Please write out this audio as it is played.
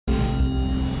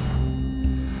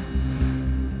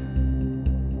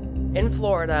In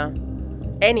Florida,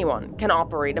 anyone can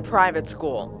operate a private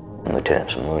school.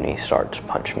 Lieutenant Lucie starts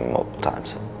punching me multiple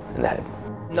times in the head.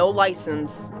 No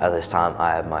license. At this time,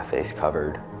 I have my face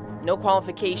covered. No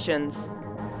qualifications.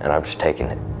 And I'm just taking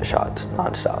the shots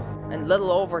nonstop. And little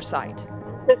oversight.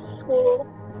 This school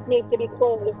needs to be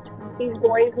closed. These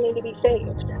boys need to be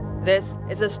saved. This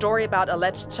is a story about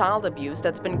alleged child abuse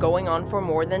that's been going on for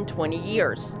more than 20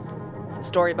 years. It's a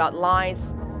story about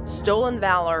lies, stolen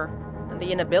valor, and the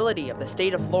inability of the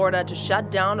state of Florida to shut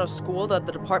down a school that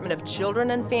the Department of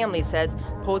Children and Families says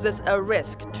poses a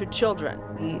risk to children.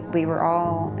 We were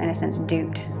all, in a sense,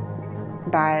 duped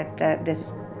by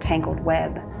this tangled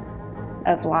web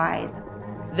of lies.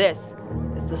 This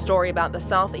is the story about the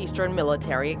Southeastern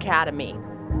Military Academy.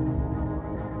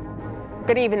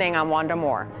 Good evening, I'm Wanda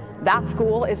Moore. That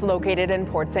school is located in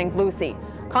Port St. Lucie.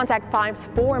 Contact 5's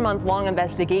 4-month-long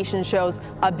investigation shows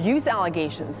abuse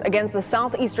allegations against the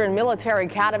Southeastern Military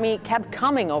Academy kept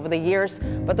coming over the years,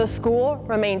 but the school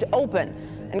remained open.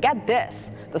 And get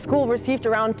this, the school received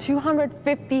around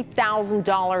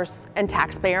 $250,000 in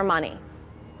taxpayer money.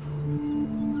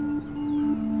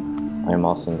 I'm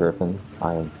Austin Griffin.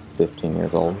 I am 15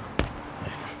 years old.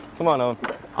 Come on, Owen.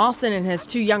 Austin and his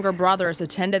 2 younger brothers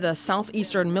attended the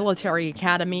Southeastern Military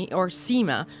Academy, or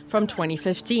SEMA, from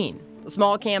 2015. The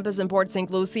small campus in Port St.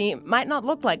 Lucie might not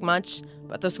look like much,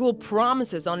 but the school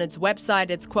promises on its website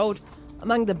it's, quote,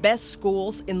 among the best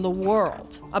schools in the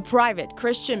world. A private,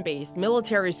 Christian-based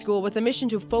military school with a mission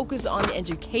to focus on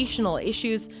educational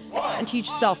issues and teach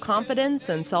self-confidence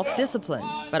and self-discipline.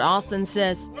 But Austin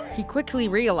says he quickly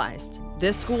realized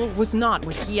this school was not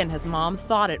what he and his mom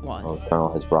thought it was. The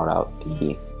colonel has brought out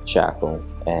the shackle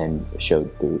and showed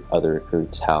the other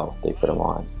recruits how they put them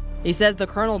on. He says the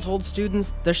colonel told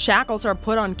students the shackles are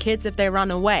put on kids if they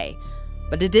run away.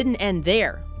 But it didn't end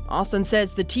there. Austin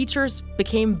says the teachers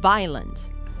became violent.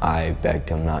 I begged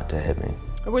him not to hit me.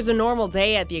 It was a normal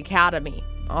day at the academy.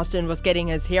 Austin was getting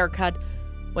his hair cut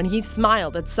when he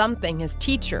smiled at something his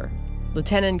teacher,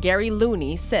 Lieutenant Gary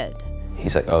Looney, said.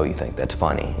 He's like, oh, you think that's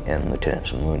funny? And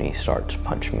Lieutenant Looney starts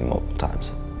punching me multiple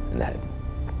times in the head.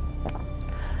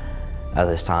 At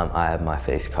this time, I have my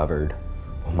face covered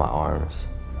with my arms,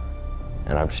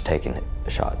 and I'm just taking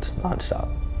the shots nonstop.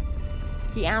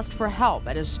 He asked for help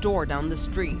at a store down the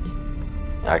street.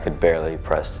 I could barely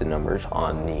press the numbers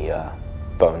on the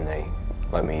phone they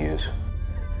let me use.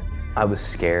 I was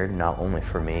scared, not only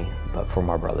for me, but for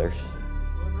my brothers.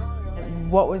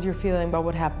 What was your feeling about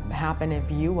what would happen if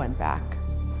you went back?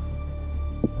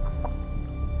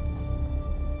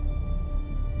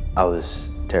 I was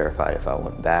terrified if I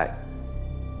went back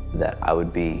that I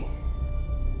would be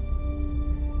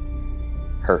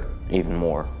hurt even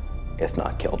more, if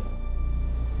not killed.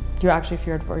 You actually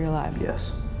feared for your life?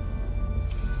 Yes.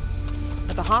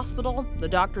 At the hospital, the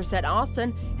doctor said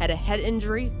Austin had a head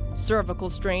injury, cervical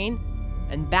strain,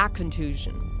 and back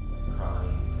contusion.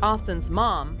 Austin's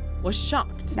mom was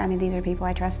shocked. I mean, these are people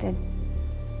I trusted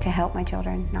to help my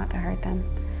children, not to hurt them.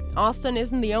 Austin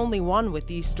isn't the only one with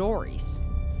these stories.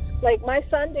 Like, my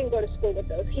son didn't go to school with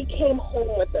those. He came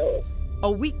home with those.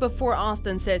 A week before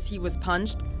Austin says he was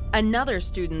punched, another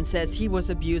student says he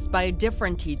was abused by a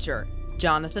different teacher,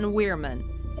 Jonathan Weirman.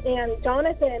 And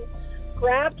Jonathan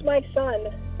grabbed my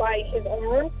son by his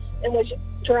arm and was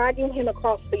dragging him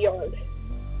across the yard.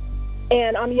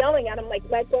 And I'm yelling at him, like,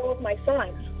 let go of my son.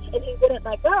 And he wouldn't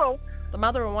let go. The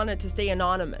mother wanted to stay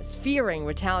anonymous, fearing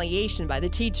retaliation by the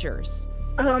teachers.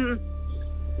 I'm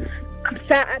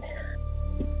sad.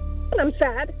 I'm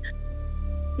sad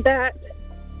that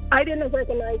I didn't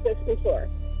recognize this before.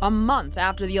 A month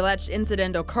after the alleged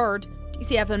incident occurred,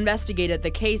 DCF investigated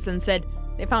the case and said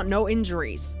they found no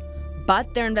injuries.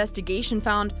 But their investigation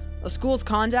found the school's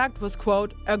conduct was,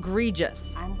 quote,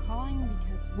 egregious. I'm calling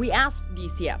because we asked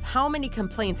DCF how many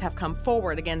complaints have come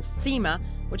forward against SEMA,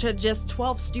 which had just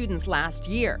 12 students last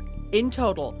year. In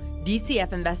total,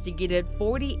 DCF investigated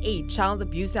 48 child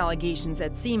abuse allegations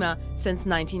at SEMA since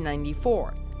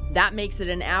 1994. That makes it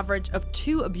an average of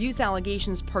 2 abuse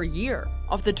allegations per year.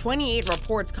 Of the 28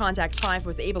 reports Contact 5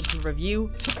 was able to review,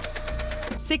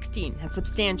 16 had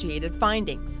substantiated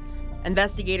findings.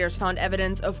 Investigators found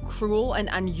evidence of cruel and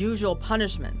unusual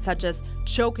punishment, such as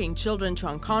choking children to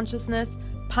unconsciousness,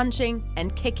 punching,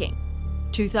 and kicking.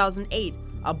 2008,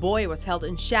 a boy was held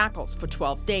in shackles for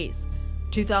 12 days.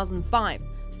 2005,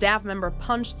 staff member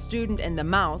punched student in the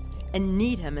mouth and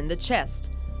kneed him in the chest.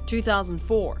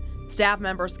 2004, staff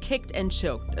members kicked and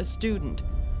choked a student.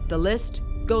 The list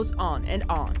goes on and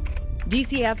on.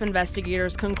 DCF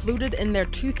investigators concluded in their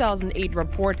 2008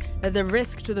 report that the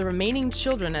risk to the remaining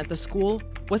children at the school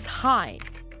was high.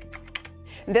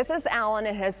 This is Alan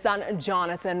and his son,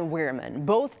 Jonathan Weirman,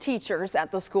 both teachers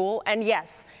at the school. And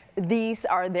yes, these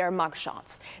are their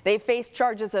mugshots. They face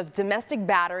charges of domestic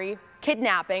battery,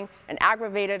 kidnapping, and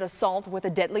aggravated assault with a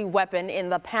deadly weapon in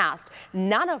the past,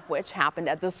 none of which happened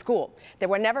at the school. They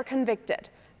were never convicted,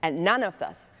 and none of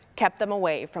this kept them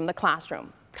away from the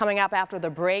classroom. Coming up after the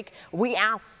break, we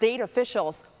asked state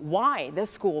officials why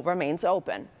this school remains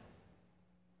open.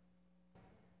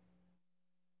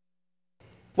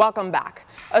 Welcome back.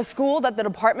 A school that the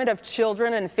Department of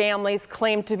Children and Families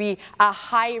claimed to be a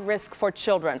high risk for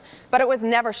children, but it was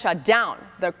never shut down.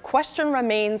 The question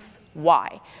remains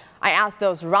why. I asked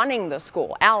those running the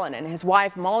school, Alan and his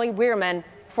wife, Molly Weirman,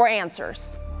 for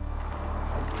answers.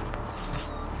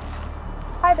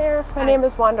 Hi there, my name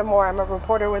is Wanda Moore. I'm a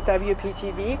reporter with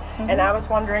WPTV, and I was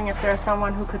wondering if there's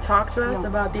someone who could talk to us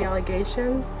about the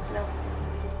allegations.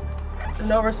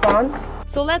 No response?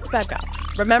 So let's back up.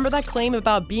 Remember that claim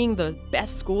about being the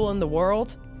best school in the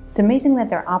world? It's amazing that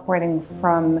they're operating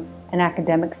from an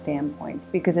academic standpoint,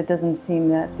 because it doesn't seem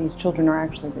that these children are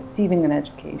actually receiving an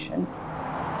education.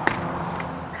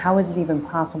 How is it even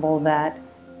possible that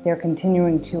they're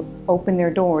continuing to open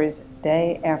their doors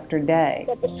day after day?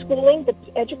 But the schooling, the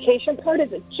education part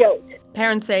is a joke.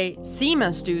 Parents say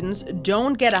SEMA students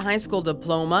don't get a high school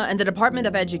diploma, and the Department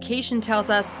of Education tells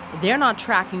us they're not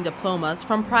tracking diplomas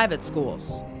from private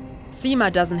schools.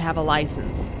 SEMA doesn't have a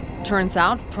license. Turns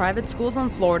out private schools in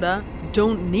Florida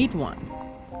don't need one.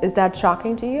 Is that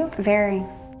shocking to you? Very.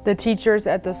 The teachers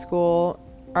at the school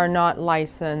are not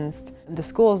licensed. The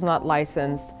school is not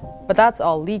licensed, but that's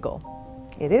all legal.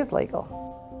 It is legal.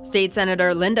 State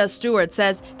Senator Linda Stewart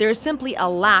says there's simply a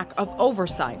lack of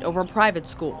oversight over private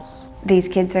schools. These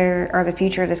kids are the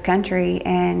future of this country,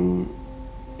 and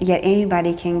yet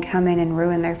anybody can come in and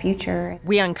ruin their future.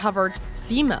 We uncovered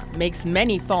SEMA makes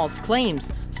many false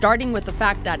claims, starting with the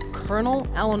fact that Colonel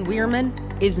Alan Weirman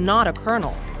is not a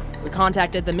colonel. We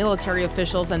contacted the military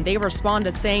officials and they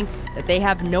responded saying that they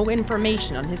have no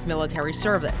information on his military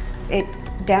service. It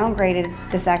downgraded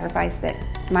the sacrifice that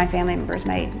my family members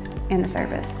made in the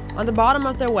service. On the bottom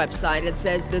of their website, it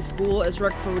says the school is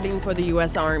recruiting for the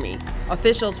U.S. Army.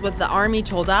 Officials with the Army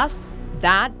told us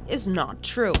that is not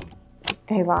true.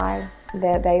 They lie,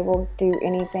 that they will do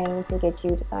anything to get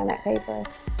you to sign that paper.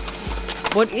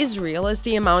 What is real is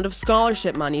the amount of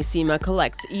scholarship money SEMA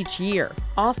collects each year.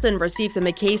 Austin received a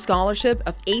McKay scholarship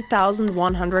of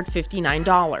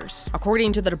 $8,159.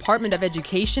 According to the Department of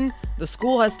Education, the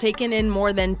school has taken in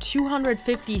more than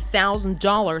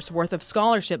 $250,000 worth of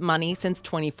scholarship money since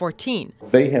 2014.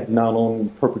 They have not only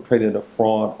perpetrated a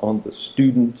fraud on the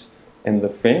students and the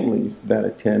families that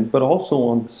attend, but also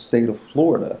on the state of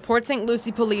Florida. Port St.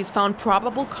 Lucie police found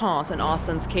probable cause in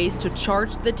Austin's case to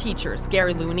charge the teachers,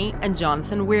 Gary Looney and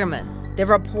Jonathan Weirman. Their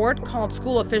report called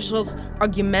school officials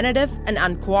argumentative and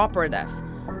uncooperative.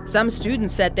 Some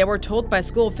students said they were told by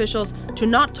school officials to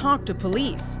not talk to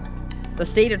police. The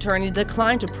state attorney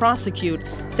declined to prosecute,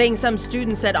 saying some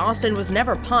students said Austin was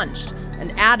never punched,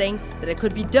 and adding that it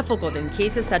could be difficult in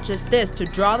cases such as this to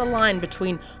draw the line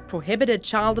between prohibited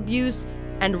child abuse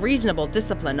and reasonable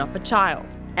discipline of a child.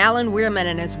 Alan Weirman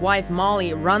and his wife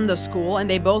Molly run the school, and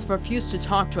they both refused to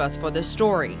talk to us for this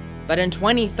story. But in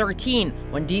 2013,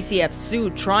 when DCF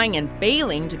sued, trying and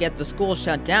failing to get the school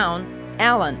shut down,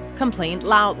 Alan complained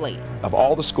loudly. Of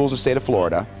all the schools in the state of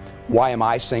Florida, why am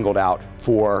I singled out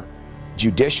for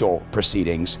judicial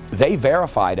proceedings? They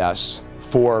verified us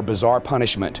for bizarre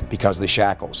punishment because of the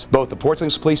shackles. Both the Port St.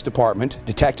 Lucie Police Department,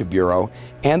 Detective Bureau,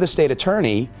 and the state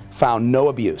attorney found no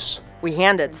abuse. We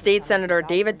handed State Senator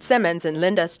David Simmons and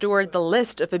Linda Stewart the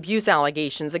list of abuse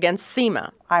allegations against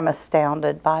SEMA. I'm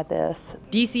astounded by this.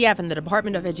 DCF and the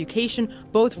Department of Education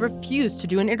both refused to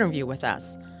do an interview with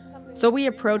us. So we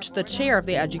approached the chair of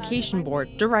the Education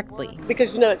Board directly.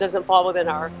 Because, you know, it doesn't fall within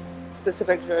our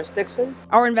specific jurisdiction.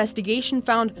 Our investigation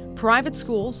found private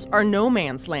schools are no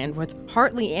man's land with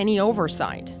hardly any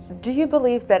oversight. Do you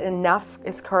believe that enough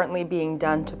is currently being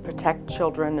done to protect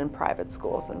children in private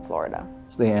schools in Florida?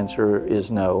 The answer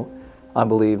is no. I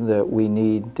believe that we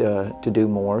need to do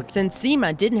more. Since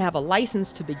SEMA didn't have a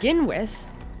license to begin with,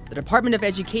 the Department of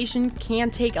Education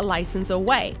can't take a license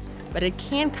away, but it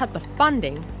can cut the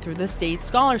funding through the state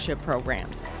scholarship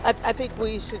programs. I think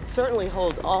we should certainly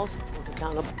hold all schools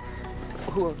accountable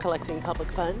who are collecting public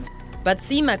funds. But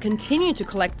SEMA continued to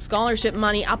collect scholarship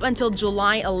money up until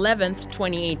July 11th,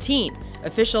 2018.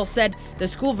 Officials said the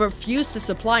school refused to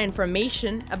supply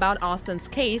information about Austin's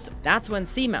case. That's when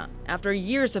SEMA, after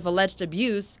years of alleged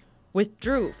abuse,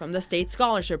 withdrew from the state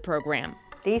scholarship program.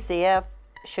 DCF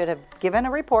should have given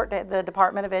a report to the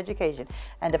Department of Education,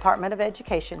 and Department of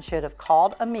Education should have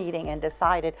called a meeting and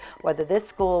decided whether this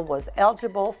school was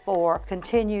eligible for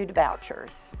continued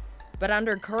vouchers. But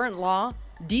under current law,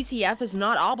 DCF is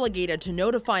not obligated to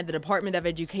notify the Department of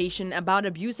Education about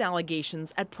abuse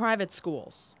allegations at private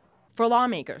schools. For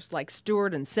lawmakers like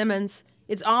Stewart and Simmons,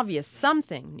 it's obvious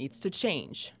something needs to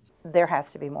change. There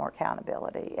has to be more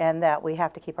accountability, and that we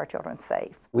have to keep our children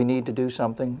safe. We need to do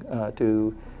something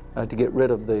to get rid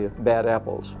of the bad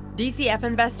apples. DCF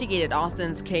investigated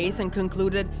Austin's case and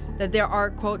concluded that there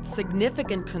are, quote,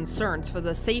 significant concerns for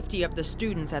the safety of the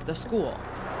students at the school.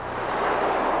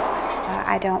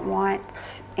 I don't want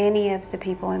any of the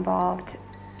people involved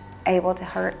able to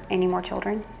hurt any more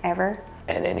children, ever.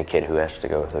 And any kid who has to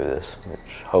go through this,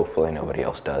 which hopefully nobody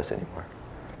else does anymore.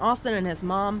 Austin and his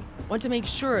mom want to make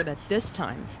sure that this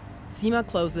time, SEMA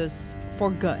closes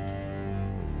for good.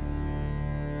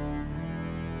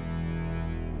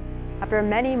 After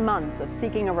many months of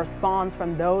seeking a response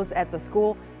from those at the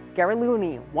school, Gary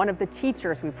Looney, one of the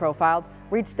teachers we profiled,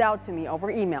 reached out to me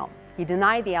over email. He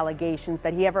denied the allegations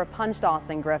that he ever punched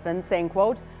Austin Griffin, saying,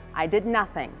 quote, "I did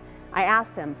nothing." I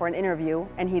asked him for an interview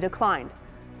and he declined.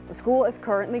 The school is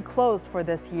currently closed for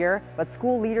this year, but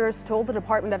school leaders told the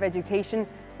Department of Education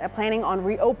they're planning on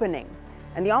reopening.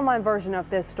 In the online version of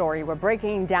this story, we're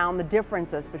breaking down the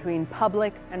differences between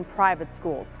public and private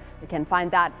schools. You can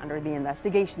find that under the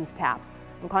Investigations tab.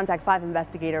 I'm Contact 5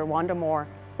 investigator Wanda Moore.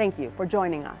 Thank you for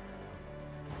joining us.